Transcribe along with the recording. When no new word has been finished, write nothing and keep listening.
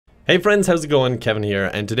Hey friends, how's it going? Kevin here,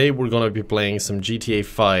 and today we're going to be playing some GTA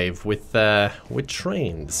 5 with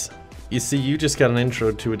trains. You see, you just got an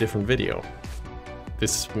intro to a different video.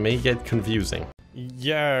 This may get confusing.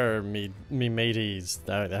 Yeah, me mateys.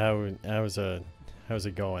 How's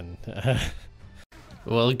it going?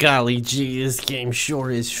 Well, golly gee, this game sure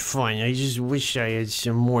is fun. I just wish I had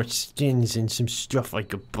some more skins and some stuff I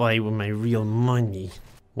could buy with my real money.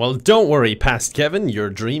 Well, don't worry, past Kevin, your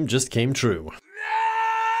dream just came true.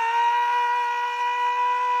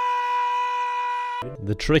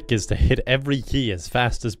 The trick is to hit every key as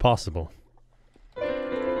fast as possible.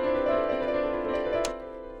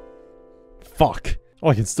 Fuck! Oh,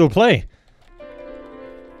 I can still play!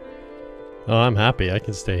 Oh, I'm happy. I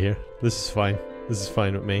can stay here. This is fine. This is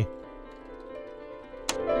fine with me.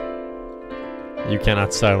 You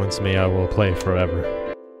cannot silence me. I will play forever.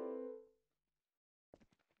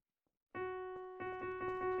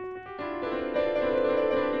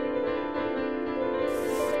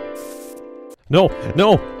 No!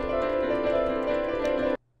 No!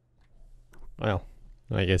 Well,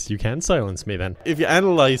 I guess you can silence me then. If you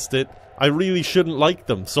analyzed it, I really shouldn't like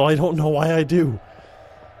them, so I don't know why I do.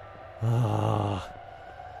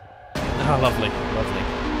 Lovely, lovely.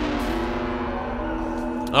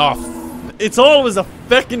 Oh, it's always a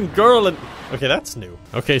feckin' girl and... Okay, that's new.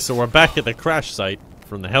 Okay, so we're back at the crash site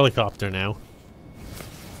from the helicopter now.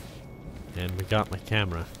 And we got my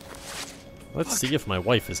camera. Let's see if my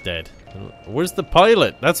wife is dead. Where's the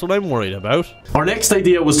pilot? That's what I'm worried about. Our next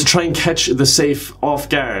idea was to try and catch the safe off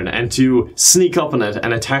guard and to sneak up on it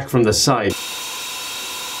and attack from the side.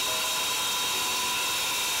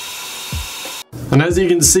 And as you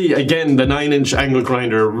can see, again, the 9-inch angle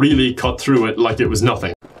grinder really cut through it like it was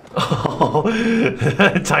nothing. Oh,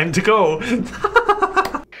 time to go.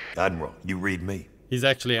 Admiral, you read me. He's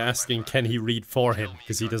actually asking, can he read for him?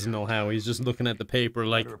 Because he doesn't know how. He's just looking at the paper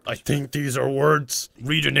like, I think these are words.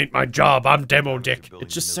 Reading ain't my job. I'm Demo Dick. It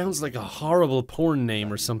just sounds like a horrible porn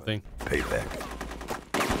name or something. Payback.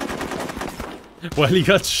 Well, he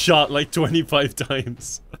got shot like 25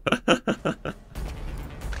 times.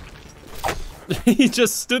 He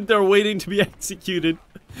just stood there waiting to be executed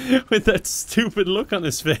with that stupid look on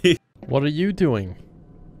his face. What are you doing?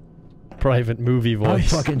 Private movie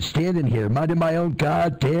voice. I'm fucking standing here, minding my own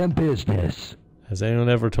goddamn business. Has anyone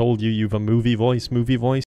ever told you you've a movie voice?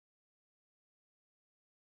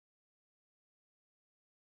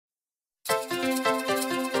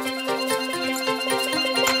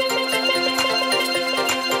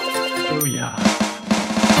 Oh yeah.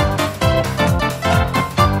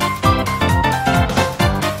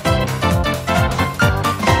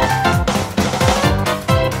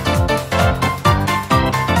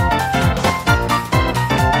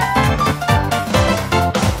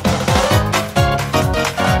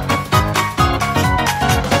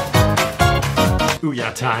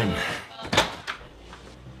 Booyah time.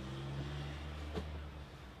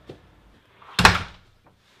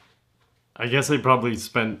 I guess I probably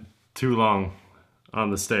spent too long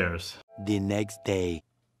on the stairs. The next day.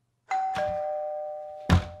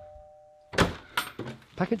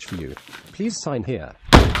 Package for you. Please sign here.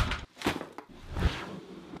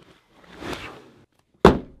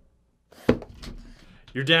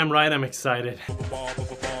 You're damn right I'm excited.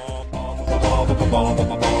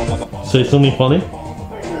 Say something funny?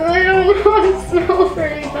 I don't want to smell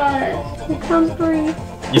very bad. I can't breathe.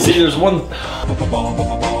 You see, there's one...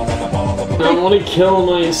 I want to kill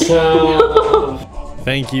myself.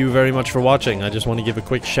 Thank you very much for watching. I just want to give a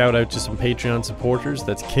quick shout out to some Patreon supporters.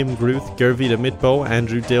 That's Kim Gruth, Gervita Mitbo,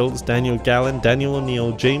 Andrew Dills, Daniel Gallen, Daniel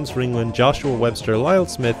O'Neill, James Ringland, Joshua Webster, Lyle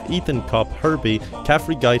Smith, Ethan Kopp, Herbie,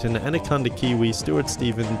 Caffrey Guyton, Anaconda Kiwi, Stuart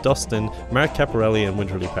Stephen, Dustin, Mark Caparelli, and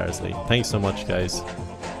Winterly Parsley. Thanks so much, guys.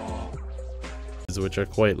 Which are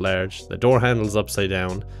quite large. The door handle's upside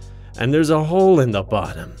down, and there's a hole in the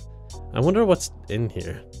bottom. I wonder what's in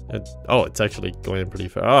here. Oh, it's actually going in pretty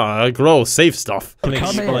far. Oh, gross, safe stuff. Come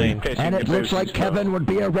in, and it looks like Kevin would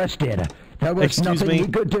be arrested. There was nothing he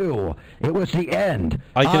could do. It was the end.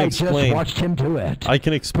 I explain. Just watched him do it. I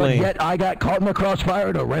can explain. But yet I got caught in the crossfire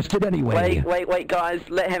and arrested anyway. Wait, guys.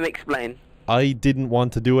 Let him explain. I didn't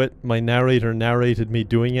want to do it. My narrator narrated me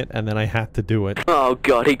doing it, and then I had to do it. Oh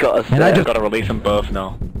god, he got us And there. I just Gotta release them both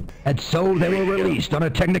now. And so they were released on a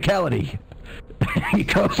technicality. He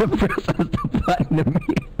goes and presses the button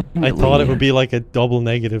immediately. I thought it would be like a double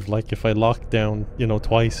negative, like if I locked down, you know,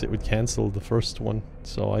 twice, it would cancel the first one.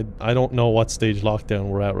 So I don't know what stage lockdown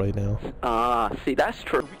we're at right now. Ah, see, that's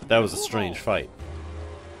true. That was a strange fight.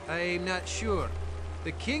 I'm not sure.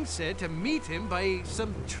 The king said to meet him by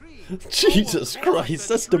some tree. Jesus Christ,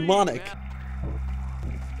 that's demonic.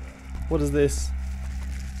 What is this?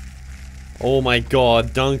 Oh my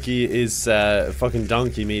god, donkey is fucking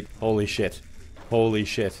donkey meat. Holy shit. Holy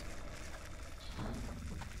shit.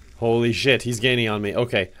 Holy shit, he's gaining on me.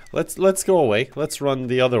 Okay, let's go away. Let's run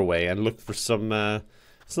the other way and look for some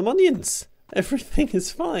onions. Everything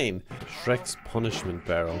is fine. Shrek's punishment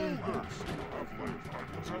barrel.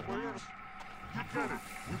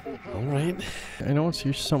 Alright. I know it's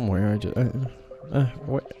here somewhere.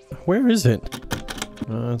 Where is it?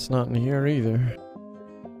 It's not in here either.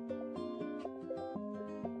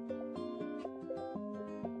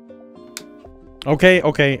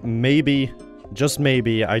 Okay, maybe, just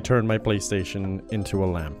maybe, I turned my PlayStation into a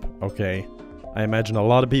lamp, okay? I imagine a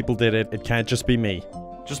lot of people did it, it can't just be me.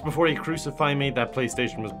 Just before you crucify me, that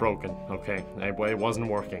PlayStation was broken, okay? It wasn't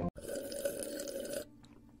working.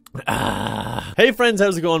 Hey friends,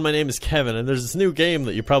 how's it going? My name is Kevin, and there's this new game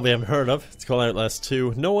that you probably haven't heard of. It's called Outlast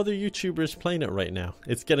 2. No other YouTubers playing it right now.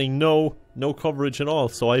 It's getting no coverage at all,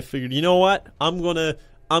 so I figured, you know what? I'm gonna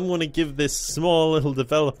give this small little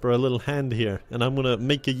developer a little hand here, and I'm gonna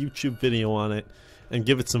make a YouTube video on it and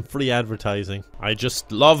give it some free advertising. I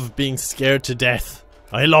just love being scared to death.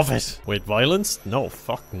 I love it. Wait, violence? No,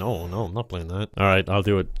 fuck no, I'm not playing that. Alright, I'll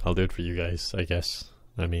do it. I'll do it for you guys, I guess.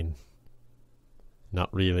 I mean,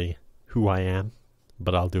 not really who I am,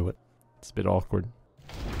 but I'll do it. It's a bit awkward.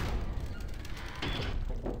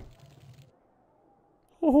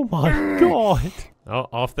 Oh my god! Oh,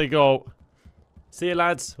 off they go. See you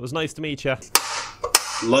lads, it was nice to meet you.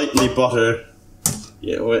 Lightly butter.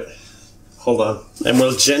 Yeah, wait. Hold on. And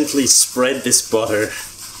we'll gently spread this butter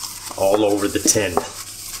all over the tin.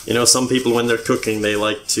 You know, some people when they're cooking, they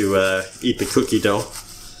like to eat the cookie dough.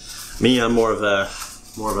 Me, I'm more of a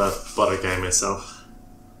butter guy myself.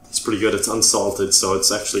 It's pretty good, it's unsalted, so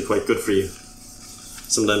it's actually quite good for you.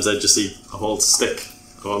 Sometimes I just eat a whole stick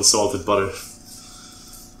of unsalted butter.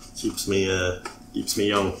 Keeps me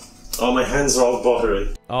young. Oh, my hands are all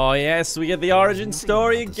buttery. Oh yes, we get the origin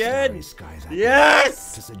story again!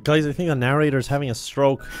 Yes! Guys, I think the narrator's having a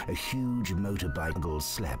stroke. A huge motorbike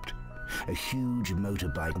slept. A huge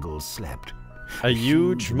motorbike slept. A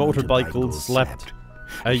huge motorbike slept.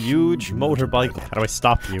 A huge motorbike. How do I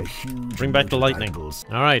stop you? Bring back the lightning.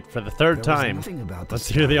 Alright, for the third time, let's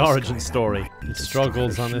hear the origin story. He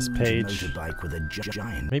struggles on this page.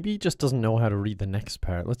 Maybe he just doesn't know how to read the next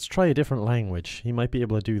part. Let's try a different language. He might be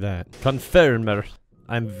able to do that. Confirmer.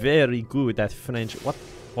 I'm very good at French.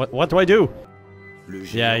 What do I do?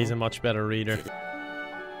 Yeah, he's a much better reader.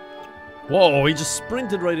 Whoa, he just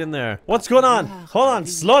sprinted right in there. What's going on? Hold on,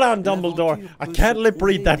 slow down, Dumbledore. I can't lip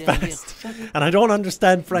read that fast. And I don't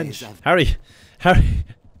understand French. Harry,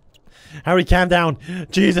 calm down.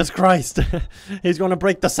 Jesus Christ. He's gonna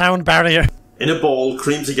break the sound barrier. In a bowl,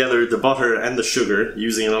 cream together the butter and the sugar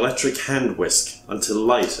using an electric hand whisk until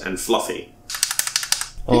light and fluffy.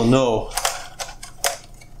 Oh no.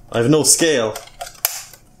 I have no scale.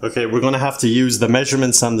 Okay, we're gonna have to use the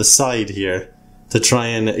measurements on the side here to try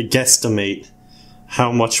and guesstimate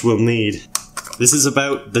how much we'll need. This is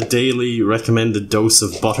about the daily recommended dose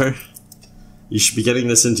of butter. You should be getting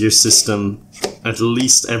this into your system at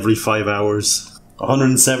least every 5 hours.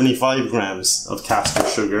 175 grams of caster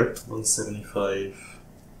sugar. 175.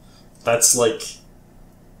 That's like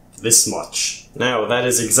this much. Now, that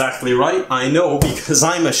is exactly right. I know because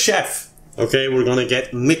I'm a chef. Okay, we're gonna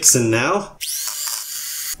get mixing now.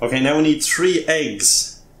 Okay, now we need 3 eggs.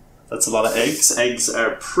 That's a lot of eggs. Eggs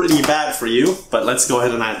are pretty bad for you, but let's go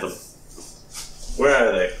ahead and add them. Where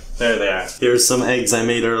are they? There they are. Here's some eggs I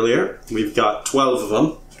made earlier. We've got 12 of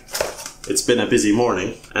them. It's been a busy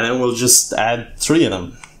morning. And then we'll just add 3 of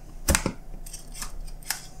them.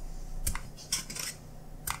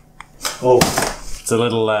 Oh, it's a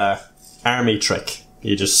little army trick.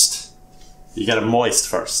 You get it moist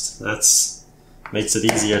first. That's makes it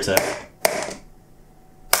easier to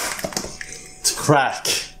crack.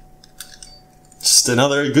 Just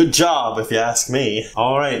another good job, if you ask me.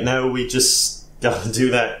 Alright, now we just gotta do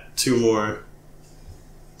that 2 more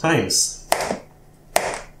times.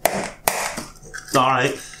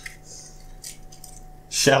 Alright.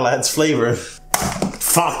 Shell adds flavor.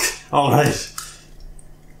 Fuck! Alright.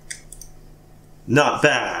 Not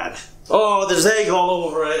bad. Oh, there's egg all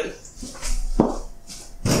over it.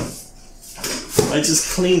 I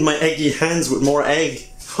just cleaned my eggy hands with more egg.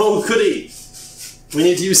 Oh, goody! We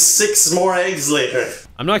need to use 6 more eggs later.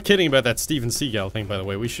 I'm not kidding about that Steven Seagal thing, by the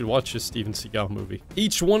way. We should watch this Steven Seagal movie.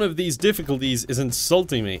 Each one of these difficulties is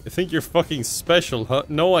insulting me. I think you're fucking special, huh?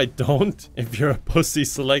 No, I don't. If you're a pussy,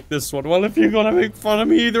 select this one. Well, if you're gonna make fun of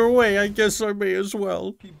me either way, I guess I may as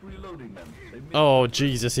well. Oh,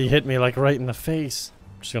 Jesus, he hit me like right in the face.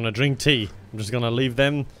 I'm just gonna drink tea. I'm just gonna leave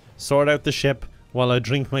them sort out the ship while I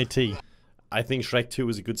drink my tea. I think Shrek 2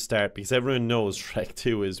 is a good start because everyone knows Shrek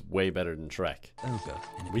 2 is way better than Shrek.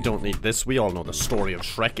 We don't need this. We all know the story of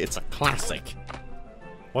Shrek. It's a classic.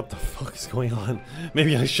 What the fuck is going on?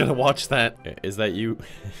 Maybe I should have watched that. Is that you?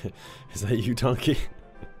 Is that you, Donkey?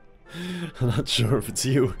 I'm not sure if it's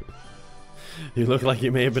you. You look like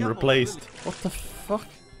you may have been replaced. What the fuck?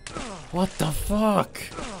 What the fuck?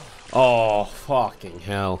 Oh, fucking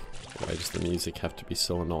hell. Why does the music have to be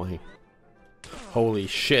so annoying? Holy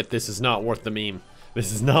shit, this is not worth the meme.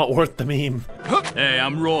 This is not worth the meme. Hey,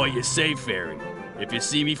 I'm Roy, your save fairy. If you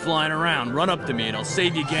see me flying around, run up to me and I'll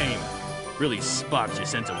save your game. Really sparks your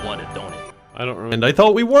sense of wonder, don't it? I don't remember. And I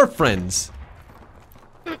thought we were friends.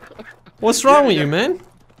 What's wrong with you, man?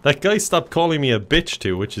 That guy stopped calling me a bitch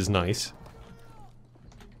too, which is nice.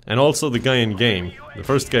 And also the guy in game. The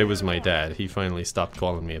first guy was my dad. He finally stopped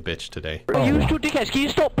calling me a bitch today. You two dickheads, can you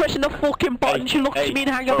stop pressing the fucking buttons? You look at me and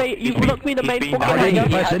hang about. You look me in the main fucking I didn't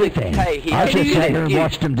press anything. I just sat here and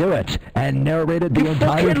watched him do it and narrated the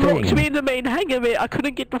entire thing. You fucking looked me in the main hang of it. I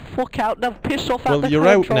couldn't get the fuck out and I've pissed off out the Well, you're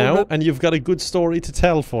out now and you've got a good story to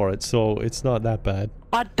tell for it, so it's not that bad.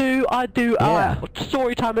 I do. Yeah.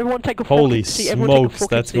 Story time, everyone take a Holy fucking seat. Everyone take a smokes,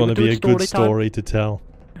 fucking that's seat. gonna We're be a doing good story time. story to tell.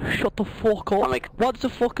 Shut the fuck up. Once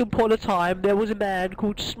upon a time, there was a man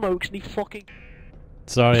called Smokes and he fucking...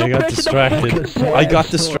 Sorry, Stop I got pressing the distracted. fucking I got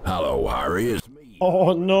distracted. Hello, Harry. It's me.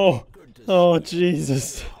 Oh no. Oh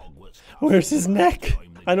Jesus. Where's his neck?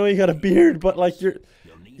 I know you got a beard, but like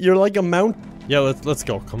you're like a mount. Yeah, let's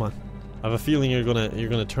go. Come on. I have a feeling you're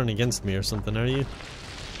gonna turn against me or something, are you?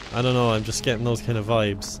 I don't know, I'm just getting those kind of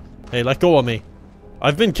vibes. Hey, let go of me.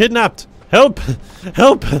 I've been kidnapped. Help!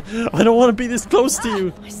 Help! I don't want to be this close to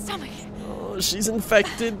you. My stomach. Oh, she's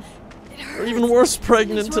infected. Or even worse,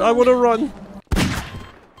 pregnant. I want to run.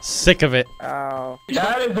 Sick of it. Oh.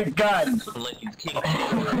 That is a gun.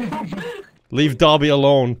 Leave Dobby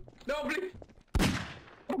alone.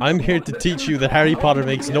 I'm here to teach you that Harry Potter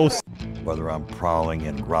makes no sense. Whether I'm prowling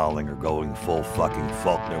and growling or going full fucking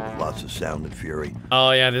Faulkner with lots of sound and fury.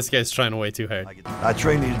 Oh yeah, this guy's trying way too hard. I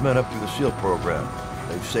train these men up through the SEAL program.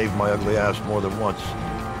 They've saved my ugly ass more than once.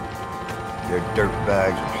 They're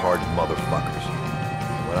dirtbags and hard motherfuckers.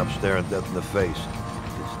 And when I'm staring death in the face,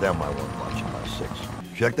 it's them I want watching my six.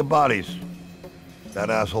 Check the bodies. That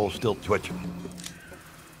asshole's still twitching.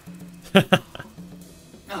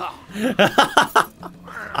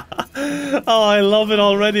 Oh, I love it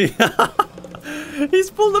already.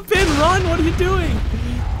 He's pulled the pin. Ron, what are you doing?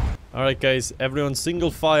 Alright guys, everyone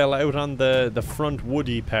single file out on the front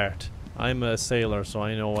woody part. I'm a sailor, so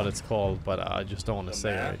I know what it's called, but I just don't want to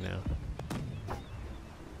say it right now.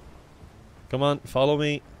 Come on, follow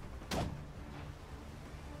me.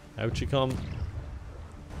 Out you come.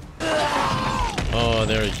 Oh,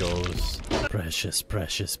 there he goes. Precious,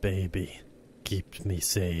 precious baby. Keep me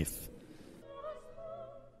safe.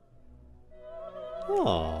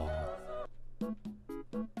 Oh.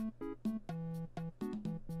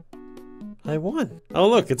 I won. Oh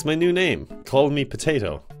look, it's my new name. Call me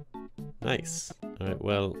Potato. Nice. Alright,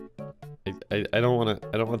 well, I don't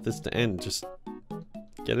want this to end. Just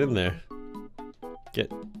get in there.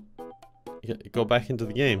 Go back into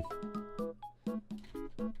the game.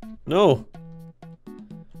 No.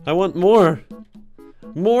 I want more.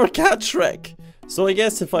 More Cat Shrek. So I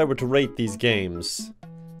guess if I were to rate these games,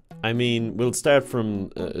 I mean, we'll start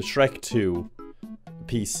from Shrek 2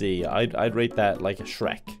 PC. I'd rate that like a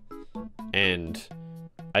Shrek. And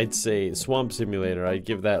I'd say Swamp Simulator, I'd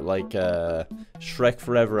give that like Shrek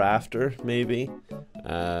Forever After, maybe.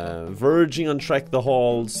 Verging on Shrek the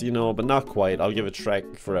Halls, you know, but not quite. I'll give it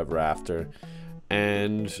Shrek Forever After.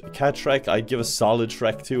 And Cat Shrek, I'd give a solid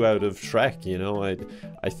Shrek 2 out of Shrek, you know. I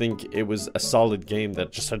think it was a solid game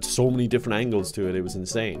that just had so many different angles to it. It was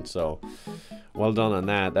insane, so... well done on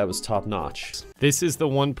that. That was top notch. This is the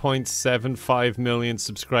 1.75 million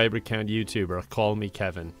subscriber count YouTuber, Call Me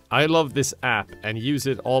Kevin. I love this app and use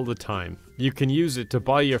it all the time. You can use it to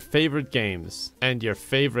buy your favorite games and your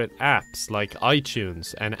favorite apps like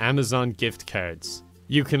iTunes and Amazon gift cards.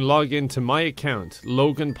 You can log into my account,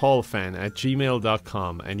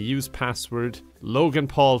 loganpaulfan@gmail.com, and use password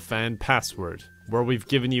loganpaulfanpassword, where we've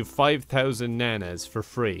given you 5,000 nanas for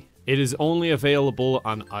free. It is only available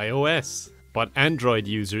on iOS. But Android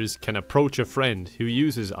users can approach a friend who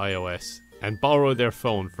uses iOS and borrow their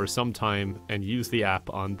phone for some time and use the app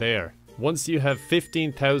on there. Once you have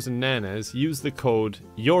 15,000 nanas, use the code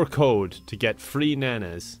YOURCODE to get free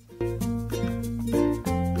nanas.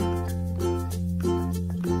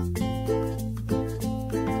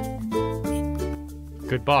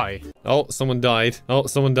 Goodbye. Oh, someone died. Oh,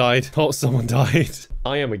 someone died. Oh, someone died.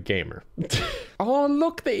 I am a gamer. Oh,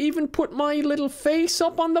 look, they even put my little face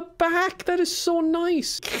up on the back. That is so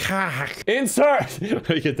nice. Insert!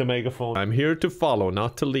 I get the megaphone. I'm here to follow,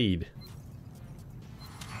 not to lead.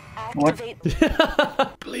 What?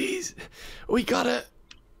 Please, we gotta...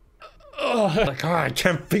 Oh, like, I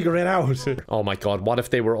can't figure it out. Oh my god, what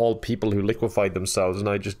if they were all people who liquefied themselves and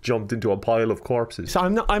I just jumped into a pile of corpses?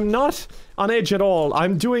 I'm not on edge at all.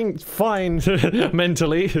 I'm doing fine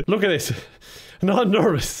mentally. Look at this. Not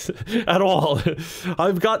nervous at all.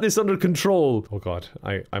 I've got this under control. Oh god,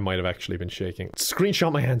 I might have actually been shaking.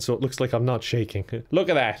 Screenshot my hand so it looks like I'm not shaking. Look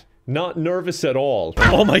at that. Not nervous at all.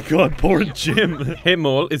 Oh my god, poor Jim. Hey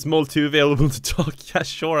Mole, is Mole 2 available to talk? Yeah,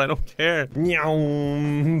 sure, I don't care.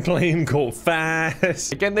 Meow, plane go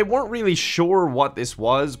fast. Again, they weren't really sure what this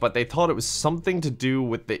was, but they thought it was something to do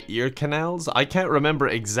with the ear canals. I can't remember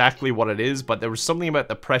exactly what it is, but there was something about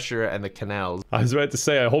the pressure and the canals. I was about to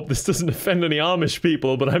say, I hope this doesn't offend any Amish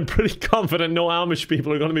people, but I'm pretty confident no Amish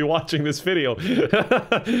people are going to be watching this video.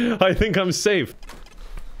 I think I'm safe.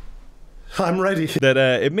 I'm ready. That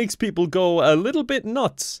it makes people go a little bit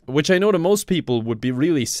nuts, which I know to most people would be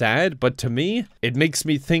really sad, but to me, it makes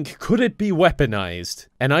me think, could it be weaponized?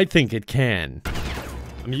 And I think it can.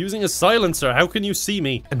 I'm using a silencer, how can you see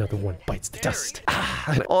me? Another one bites the dust.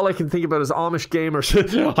 All I can think about is Amish gamers.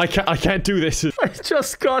 I can't do this. I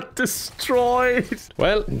just got destroyed.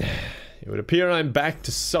 Well, it would appear I'm back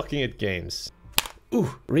to sucking at games.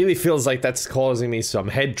 Ooh, really feels like that's causing me some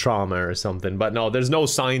head trauma or something, but no, there's no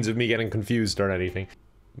signs of me getting confused or anything.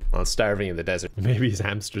 I'm starving in the desert. Maybe his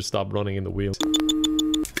hamster stopped running in the wheel.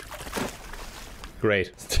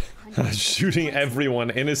 Great. Shooting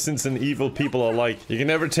everyone, innocents and evil people alike. You can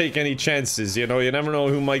never take any chances, you know, you never know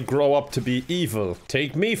who might grow up to be evil.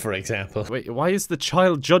 Take me, for example. Wait, why is the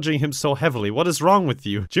child judging him so heavily? What is wrong with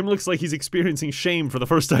you? Jim looks like he's experiencing shame for the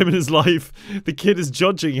first time in his life. The kid is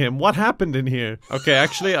judging him. What happened in here? Okay,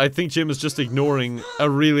 actually, I think Jim is just ignoring a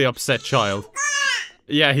really upset child.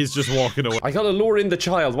 Yeah, he's just walking away. I gotta lure in the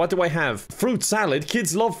child. What do I have? Fruit salad?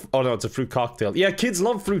 Kids love- oh no, it's a fruit cocktail. Yeah, kids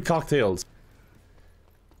love fruit cocktails.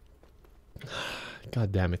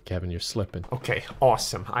 God damn it, Kevin, you're slipping. Okay,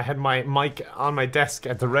 awesome. I had my mic on my desk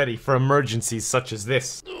at the ready for emergencies such as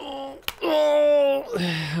this. Oh,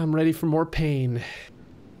 I'm ready for more pain.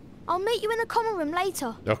 I'll meet you in the common room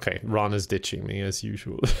later. Okay, Ron is ditching me as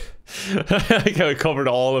usual. I covered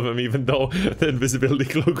all of him even though the invisibility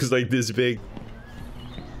cloak was like this big.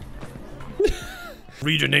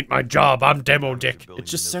 Reading ain't my job, I'm Demo Dick. It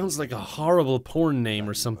just sounds like a horrible porn name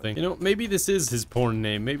or something. You know, maybe this is his porn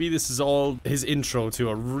name. Maybe this is all his intro to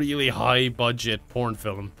a really high budget porn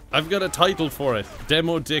film. I've got a title for it.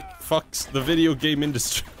 Demo Dick fucks the video game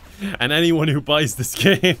industry. And anyone who buys this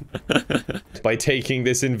game. By taking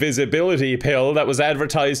this invisibility pill that was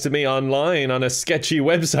advertised to me online on a sketchy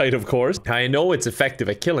website, of course. I know it's effective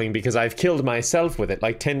at killing because I've killed myself with it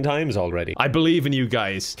like 10 times already. I believe in you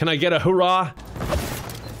guys. Can I get a hurrah?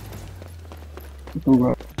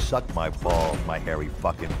 Suck my balls, my hairy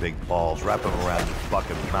fucking big balls, wrap them around his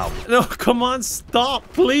fucking mouth. No, come on, stop,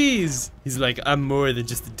 please. He's like, I'm more than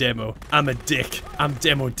just a demo. I'm a dick. I'm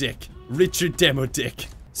Demo Dick. Richard Demo Dick.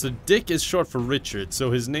 So Dick is short for Richard,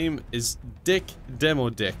 so his name is Dick Demo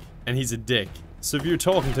Dick, and he's a dick. So if you're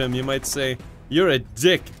talking to him, you might say, you're a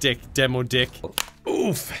dick, Dick Demo Dick.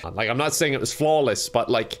 Oof. Like, I'm not saying it was flawless, but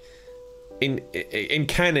like, in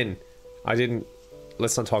canon, I didn't...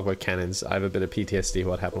 Let's not talk about cannons. I have a bit of PTSD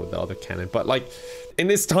what happened with the other cannon. But like, in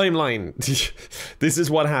this timeline, this is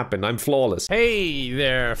what happened. I'm flawless. Hey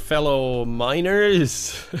there, fellow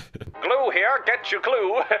miners. Glue here, get your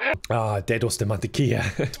glue. Ah, dedos de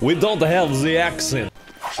mantequilla. We don't have the accent.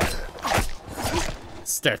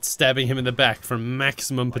 Start stabbing him in the back for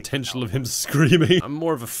maximum potential of him screaming. I'm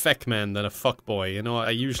more of a feck man than a fuck boy, you know,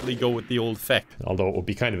 I usually go with the old feck. Although it would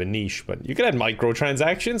be kind of a niche, but you could add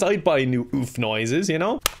microtransactions, I'd buy new oof noises, you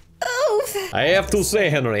know? Oof! I have to say,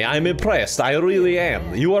 Henry, I'm impressed, I really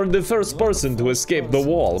am. You are the first person to escape the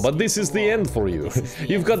wall, but this is the end for you.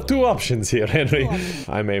 You've got two options here, Henry.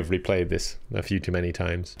 I may have replayed this a few too many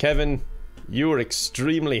times. Kevin, you are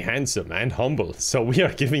extremely handsome and humble, so we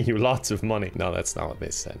are giving you lots of money. No, that's not what they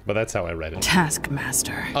said, but that's how I read it.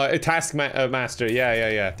 Taskmaster. Master,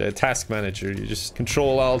 yeah. The task manager. You just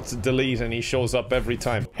Control Alt Delete and he shows up every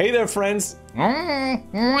time. Hey there, friends. You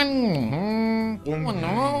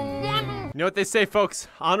know what they say, folks?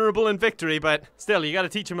 Honorable in victory, but still, you gotta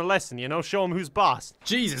teach him a lesson, you know? Show him who's boss.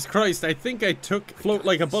 Jesus Christ, I think I took float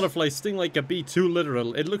like a butterfly, sting like a bee too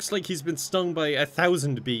literal. It looks like he's been stung by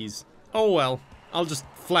 1,000 bees. Oh well, I'll just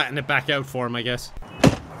flatten it back out for him, I guess.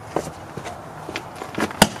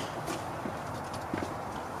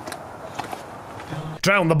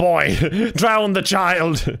 Drown the boy! Drown the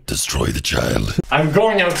child! Destroy the child. I'm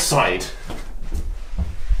going outside.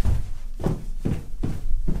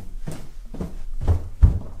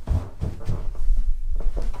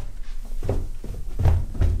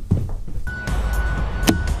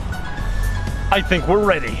 I think we're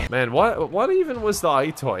ready. Man, what even was the eye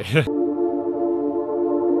toy?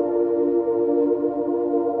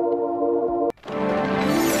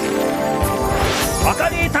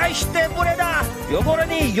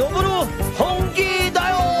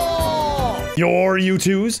 Your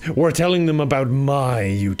U2s? We're telling them about my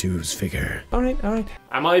U2s figure. Alright, alright.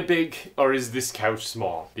 Am I big or is this couch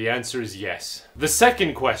small? The answer is yes. The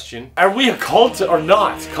second question, are we a cult or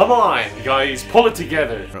not? Come on, guys, pull it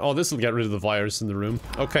together. Oh, this will get rid of the virus in the room.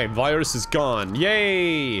 Okay, virus is gone.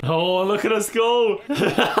 Yay! Oh, look at us go!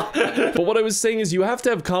 But what I was saying is you have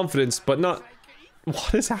to have confidence, but not...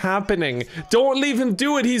 What is happening? Don't leave him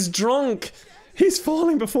do it, he's drunk! He's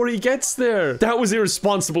falling before he gets there! That was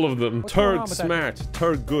irresponsible of them. Turd smart,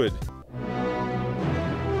 turd good.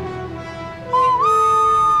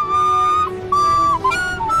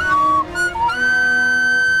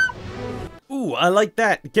 Ooh, I like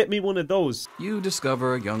that. Get me one of those. You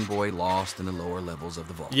discover a young boy lost in the lower levels of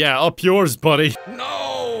the vault. Yeah, up yours, buddy.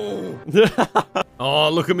 No! Oh,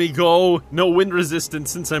 look at me go. No wind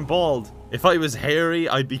resistance since I'm bald. If I was hairy,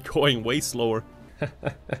 I'd be going way slower.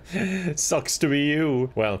 Sucks to be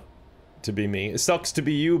you. Well, to be me. It sucks to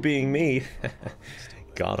be you being me.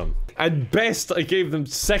 Got him. At best, I gave them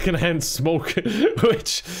secondhand smoke,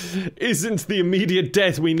 which isn't the immediate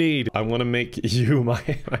death we need. I want to make you my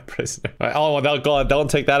prisoner. Oh, God,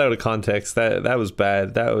 don't take that out of context. That was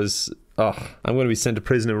bad. That was... Oh, I'm gonna be sent to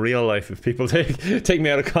prison in real life if people take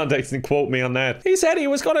me out of context and quote me on that. He said he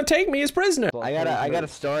was gonna take me as prisoner. I got a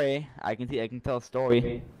story. I can tell a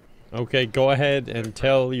story. Okay, go ahead and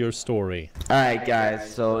tell your story. Alright guys,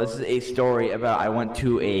 so this is a story about I went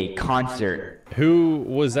to a concert. Who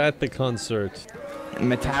was at the concert?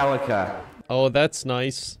 Metallica. Oh, that's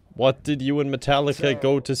nice. What did you and Metallica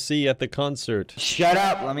go to see at the concert? Shut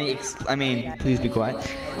up, please be quiet.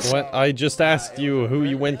 What? I just asked you who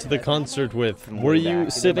you went to the concert with. Were you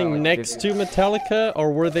sitting next to Metallica,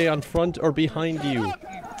 or were they on front or behind you?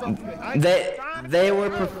 They were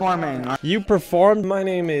performing. You performed? My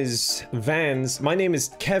name is Vans. My name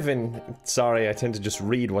is Kevin. Sorry, I tend to just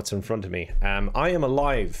read what's in front of me. I am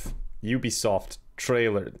alive. Ubisoft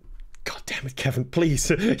trailer. God damn it, Kevin, please.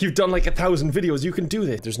 You've done like 1,000 videos, you can do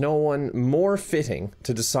this. There's no one more fitting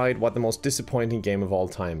to decide what the most disappointing game of all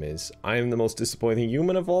time is. I am the most disappointing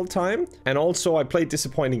human of all time, and also I play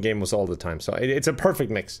disappointing games all the time, so it's a perfect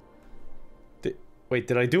mix. Wait,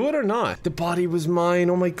 did I do it or not? The body was mine,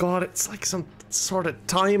 oh my god, it's like some sort of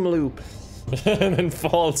time loop. And then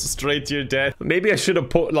falls straight to your death. Maybe I should have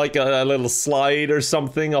put like a little slide or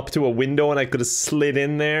something up to a window and I could have slid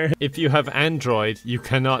in there. If you have Android, you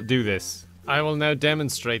cannot do this. I will now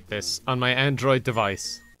demonstrate this on my Android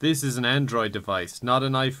device. This is an Android device, not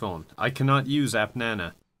an iPhone. I cannot use App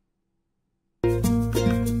Nana.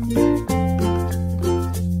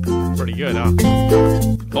 Pretty good, huh?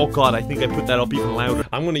 Oh god, I think I put that up even louder.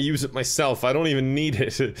 I'm gonna use it myself, I don't even need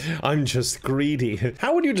it. I'm just greedy.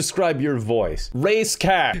 How would you describe your voice? Race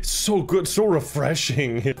car! So good, so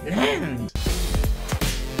refreshing.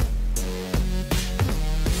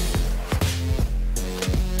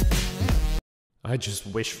 I just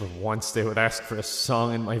wish for once they would ask for a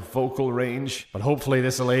song in my vocal range. But hopefully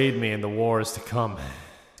this'll aid me in the wars to come.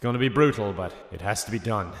 It's gonna be brutal, but it has to be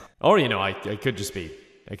done. Or, you know, I could just be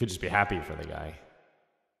happy for the guy.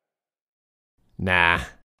 Nah.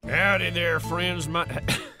 Howdy there, friends.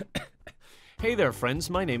 Hey there, friends.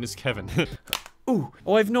 My name is Kevin. Ooh.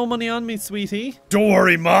 Oh, I've no money on me, sweetie. Don't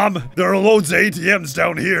worry, Mom. There are loads of ATMs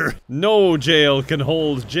down here. No jail can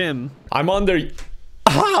hold Jim. I'm under...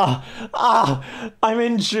 I'm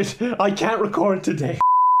injured. I can't record today.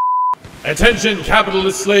 Attention,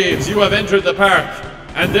 capitalist slaves. You have entered the park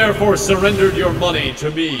and therefore surrendered your money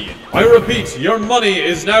to me. I repeat, your money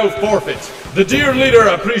is now forfeit. The dear leader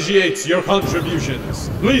appreciates your contributions.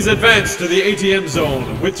 Please advance to the ATM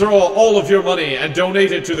zone, withdraw all of your money, and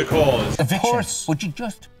donate it to the cause. Of course. Would you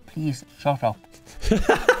just please shut up?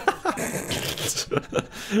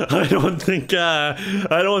 I don't think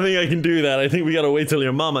I can do that. I think we gotta wait till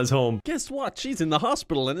your mama's home. Guess what? She's in the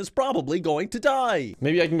hospital and is probably going to die.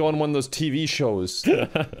 Maybe I can go on one of those TV shows.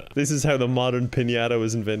 This is how the modern piñata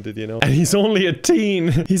was invented, you know? And he's only a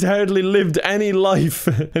teen. He's hardly lived any life.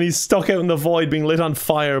 And he's stuck out in the void being lit on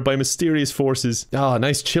fire by mysterious forces. Ah,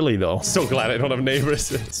 nice chili though. So glad I don't have neighbors.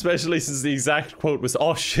 Especially since the exact quote was,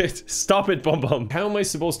 "Oh shit, stop it, bum bum." How am I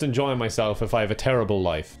supposed to enjoy myself if I have a terrible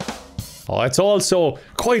life? Oh, it's also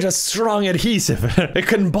quite a strong adhesive. It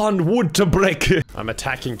can bond wood to brick. I'm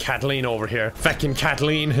attacking Kathleen over here. Feckin'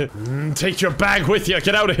 Kathleen. Take your bag with you.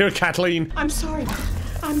 Get out of here, Kathleen. I'm sorry.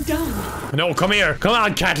 I'm done. No, come here. Come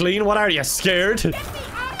on, Kathleen. What are you, scared?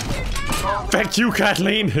 Feck you,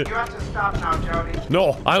 Kathleen. You have to stop now, Jody.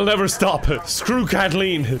 No, I'll never stop. Screw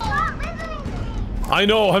Kathleen. I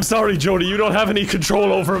know, I'm sorry, Jody. You don't have any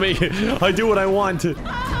control over me. I do what I want.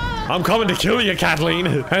 I'm coming to kill you, Kathleen,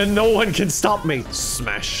 and no one can stop me.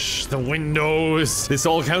 Smash the windows. This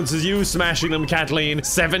all counts as you smashing them, Kathleen.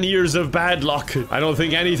 7 years of bad luck. I don't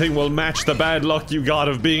think anything will match the bad luck you got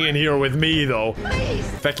of being in here with me, though.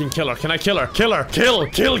 Feckin' kill her. Can I kill her? Kill her. Kill.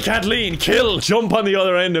 Kill Kathleen. Kill. Jump on the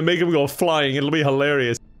other end and make him go flying. It'll be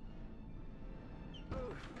hilarious.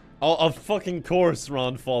 Oh, of fucking course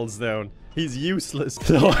Ron falls down. He's useless.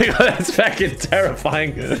 Oh my god, that's fucking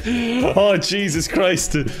terrifying. Oh, Jesus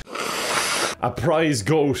Christ. A prize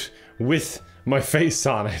goat with my face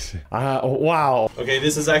on it. Wow. Okay,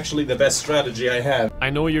 this is actually the best strategy I have. I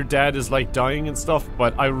know your dad is like dying and stuff,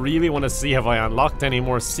 but I really want to see have I unlocked any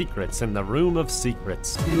more secrets in the room of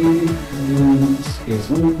secrets. No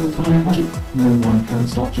one can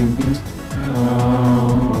stop you.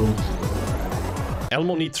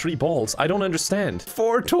 Elmo needs 3 balls. I don't understand.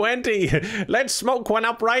 420. Let's smoke one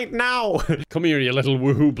up right now. Come here, you little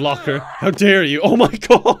woohoo blocker. How dare you? Oh my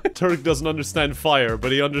god. Turk doesn't understand fire,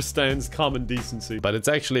 but he understands common decency. But it's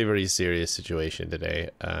actually a very serious situation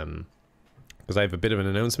today. Because I have a bit of an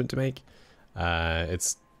announcement to make.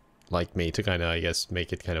 It's like me to kind of, I guess,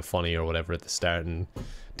 make it kind of funny or whatever at the start and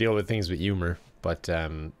deal with things with humor. But I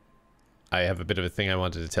have a bit of a thing I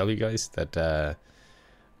wanted to tell you guys that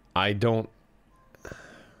I don't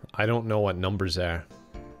know what numbers are.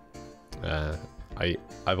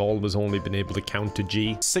 I've always only been able to count to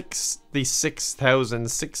G.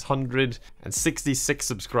 66,666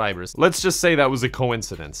 subscribers. Let's just say that was a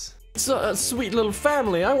coincidence. It's a sweet little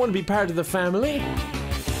family. I want to be part of the family.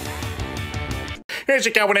 Here's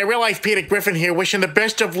it going, a real-life Peter Griffin here, wishing the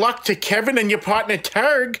best of luck to Kevin and your partner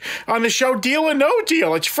Turg on the show Deal or No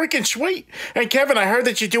Deal. It's freaking sweet. And Kevin, I heard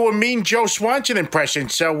that you do a mean Joe Swanson impression,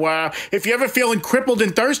 so if you're ever feeling crippled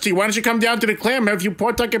and thirsty, why don't you come down to the clam, have you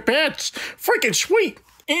Pawtucket Pats? Freaking sweet.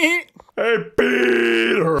 Hey,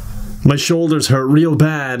 Peter. My shoulders hurt real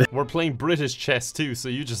bad. We're playing British chess too, so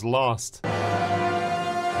you just lost.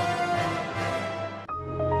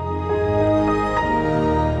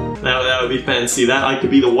 Now that would be fancy. That I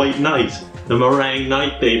could be the White Knight, the meringue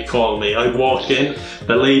knight they'd call me. I'd walk in,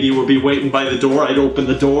 the lady would be waiting by the door, I'd open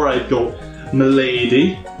the door, I'd go,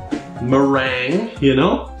 "M'lady, meringue," you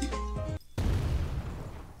know?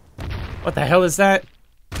 What the hell is that?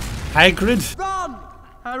 Hagrid? Run!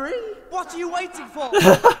 Harry? What are you waiting for?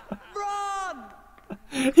 Run!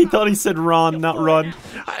 He thought he said Ron, not run.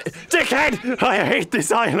 Dickhead! I hate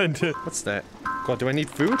this island! What's that? God, do I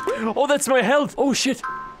need food? Oh, that's my health! Oh, shit!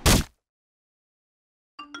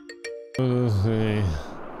 The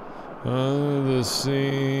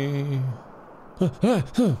sea.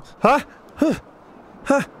 Huh?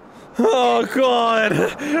 Oh god,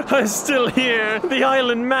 I'm still here. The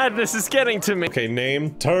island madness is getting to me. Okay,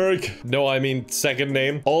 name Turg. No, I mean second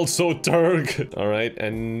name. Also Turg. All right,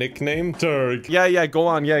 and nickname Turg. Yeah, go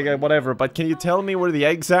on. Yeah, whatever. But can you tell me where the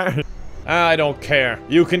eggs are? I don't care.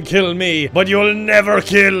 You can kill me, but you'll never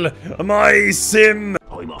kill my sim.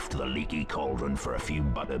 I'm off to the leaky cauldron for a few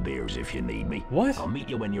butterbeers if you need me. What? I'll meet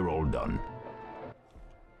you when you're all done.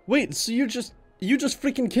 Wait, so you just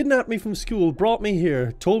freaking kidnapped me from school, brought me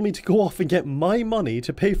here, told me to go off and get my money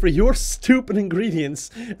to pay for your stupid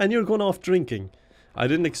ingredients, and you're going off drinking. I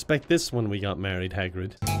didn't expect this when we got married,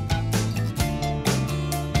 Hagrid.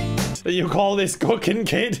 You call this cooking,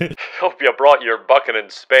 kid? Hope you brought your bucket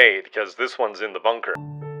and spade, because this one's in the bunker.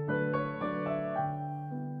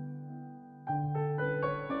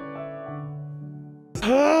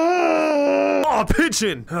 Oh,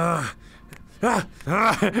 pigeon! Come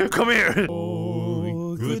here!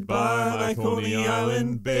 Oh, goodbye, my Coney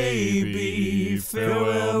Island baby.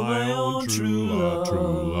 Farewell, my own true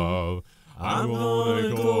love. I'm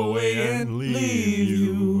gonna go away and leave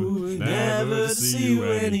you. Never see you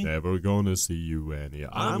any. Never gonna see you any.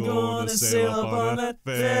 I'm gonna sail up on that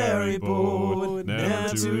ferry boat,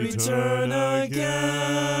 never to return again.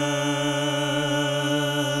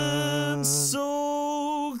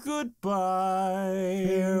 So goodbye,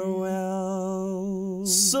 farewell,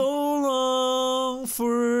 so long,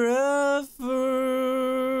 forever.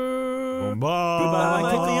 Goodbye,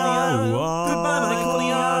 my Coney Island. Goodbye, my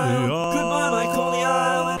Coney Island. Goodbye, my Coney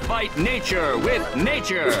Island. Fight nature with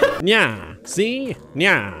nature. Yeah. see?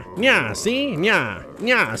 Nya. Nya, see? Nya.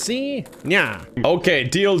 Nya, see? Nya. Okay,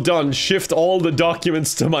 deal done. Shift all the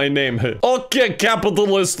documents to my name. Okay,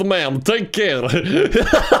 capitalist man, take care.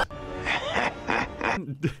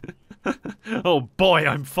 Oh boy,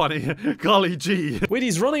 I'm funny. Golly gee. Wait,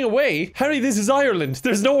 he's running away? Harry, this is Ireland.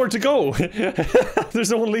 There's nowhere to go.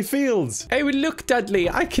 There's only fields. Hey, well, look, Dudley.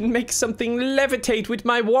 I can make something levitate with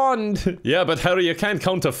my wand. Yeah, but Harry, you can't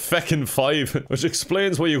count to feckin' 5. Which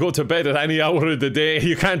explains why you go to bed at any hour of the day.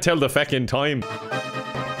 You can't tell the feckin' time.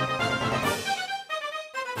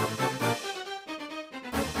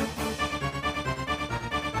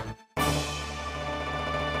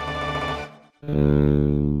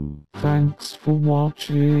 Thanks for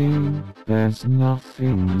watching, there's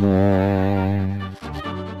nothing left.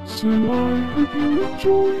 So I hope you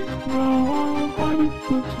enjoyed, now I'll hide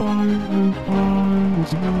the time and I will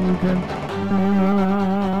see you again.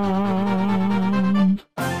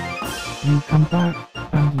 You come back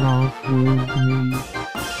and laugh with me.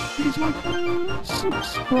 Please like and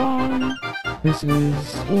subscribe. This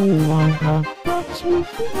is all I have, that's all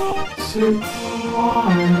for now. Say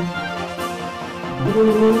bye.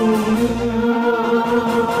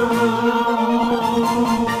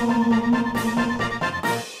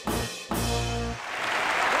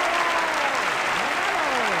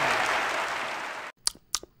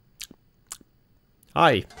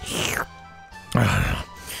 Hi.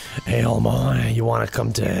 Hey, Elmo, you want to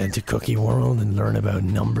come to Cookie World and learn about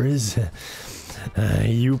numbers?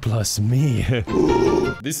 You plus me.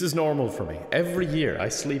 This is normal for me. Every year I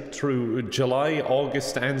sleep through July,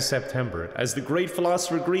 August, and September. As the great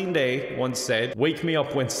philosopher Green Day once said, wake me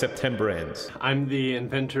up when September ends. I'm the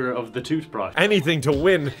inventor of the toothbrush. Anything to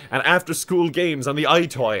win an after-school games on the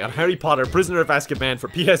iToy on Harry Potter Prisoner of Azkaban for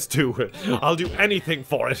PS2. I'll do anything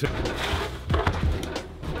for it.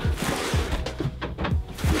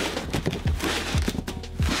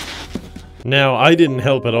 Now, I didn't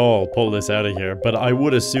help at all pull this out of here, but I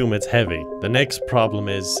would assume it's heavy. The next problem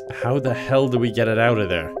is, how the hell do we get it out of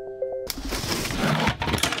there?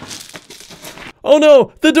 Oh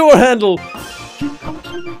no! The door handle!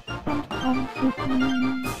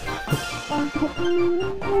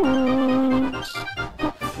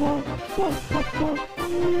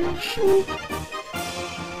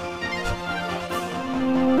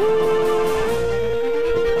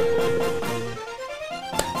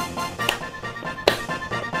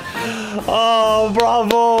 Oh,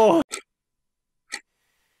 bravo!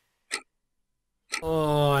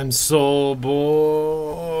 Oh, I'm so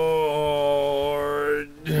bored.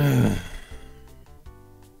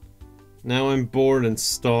 Now I'm bored and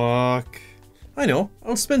stuck. I know,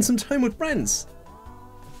 I'll spend some time with friends.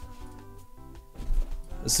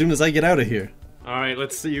 As soon as I get out of here. Alright,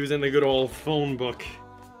 let's see who's in the good old phone book.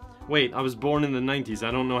 Wait, I was born in the 90s,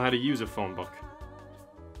 I don't know how to use a phone book.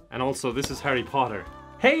 And also, this is Harry Potter.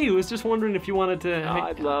 Hey, I was just wondering if you wanted to...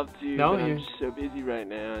 I'd love to, no, but I'm just so busy right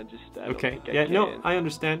now. I don't think I can. No, I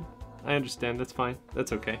understand. I understand, that's fine.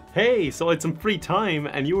 That's okay. Hey, so I had some free time,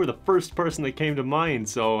 and you were the first person that came to mind,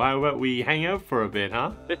 so how about we hang out for a bit,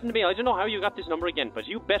 huh? Listen to me, I don't know how you got this number again, but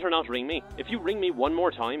you better not ring me. If you ring me one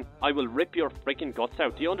more time, I will rip your freaking guts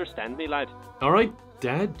out. Do you understand me, lad? Alright,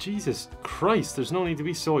 Dad, Jesus Christ, there's no need to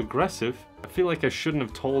be so aggressive. I feel like I shouldn't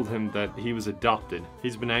have told him that he was adopted.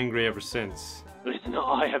 He's been angry ever since. Listen,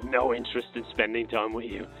 I have no interest in spending time with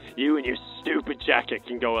you. You and your stupid jacket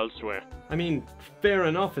can go elsewhere. I mean, fair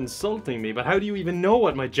enough insulting me, but how do you even know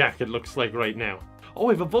what my jacket looks like right now? Oh,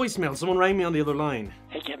 I have a voicemail. Someone rang me on the other line.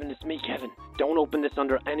 Hey, Kevin, it's me, Kevin. Don't open this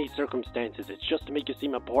under any circumstances. It's just to make you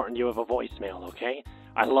seem important you have a voicemail, okay?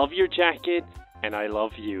 I love your jacket, and I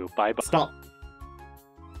love you. Bye-bye. Stop.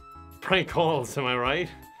 Prank calls, am I right?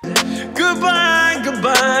 Goodbye,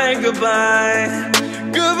 goodbye, goodbye.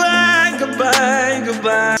 Goodbye, goodbye,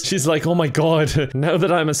 goodbye. She's like, oh my god, now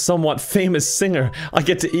that I'm a somewhat famous singer, I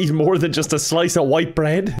get to eat more than just a slice of white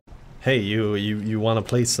bread. Hey, you wanna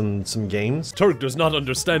play some games? Turk does not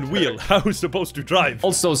understand wheel. How is supposed to drive?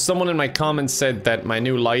 Also, someone in my comments said that my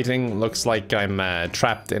new lighting looks like I'm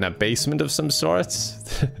trapped in a basement of some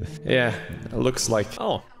sorts. Yeah, it looks like...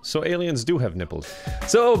 Oh, so aliens do have nipples.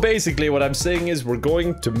 So basically what I'm saying is we're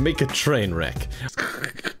going to make a train wreck.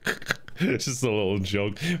 Just a little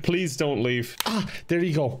joke. Please don't leave. Ah, there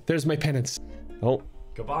you go. There's my penance. Oh.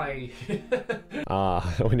 Goodbye.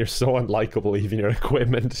 When you're so unlikable, even your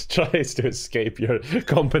equipment tries to escape your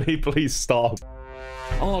company, please stop.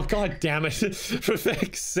 Oh, god damn it. For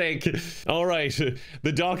feck's sake. Alright,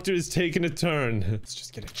 the doctor is taking a turn. Let's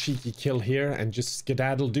just get a cheeky kill here and just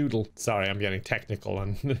skedaddle doodle. Sorry, I'm getting technical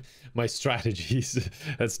on my strategies.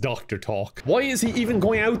 That's doctor talk. Why is he even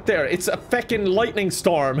going out there? It's a feckin' lightning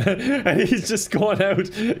storm. And he's just going out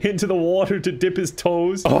into the water to dip his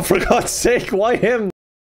toes. Oh, for God's sake, why him?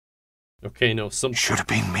 Okay, no, some should have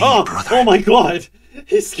been me, brother. Oh my god!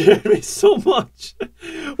 He scared me so much.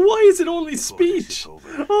 Why is it only speech?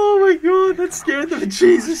 Oh my god, that scared the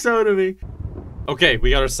Jesus out of me. Okay,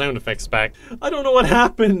 we got our sound effects back. I don't know what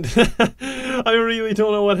happened. I really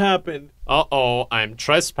don't know what happened. Uh-oh, I'm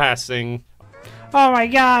trespassing. Oh my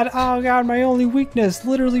god, my only weakness,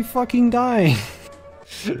 literally fucking dying.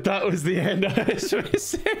 That was the end I was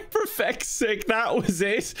missing. For feck's sake, that was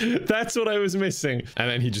it. That's what I was missing. And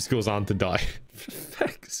then he just goes on to die. For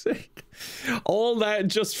feck's sake. All that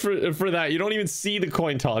just for that. You don't even see the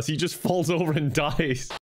coin toss. He just falls over and dies.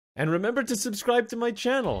 And remember to subscribe to my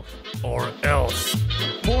channel. Or else.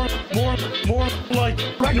 More like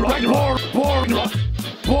Ragnarok. More Ragnarok.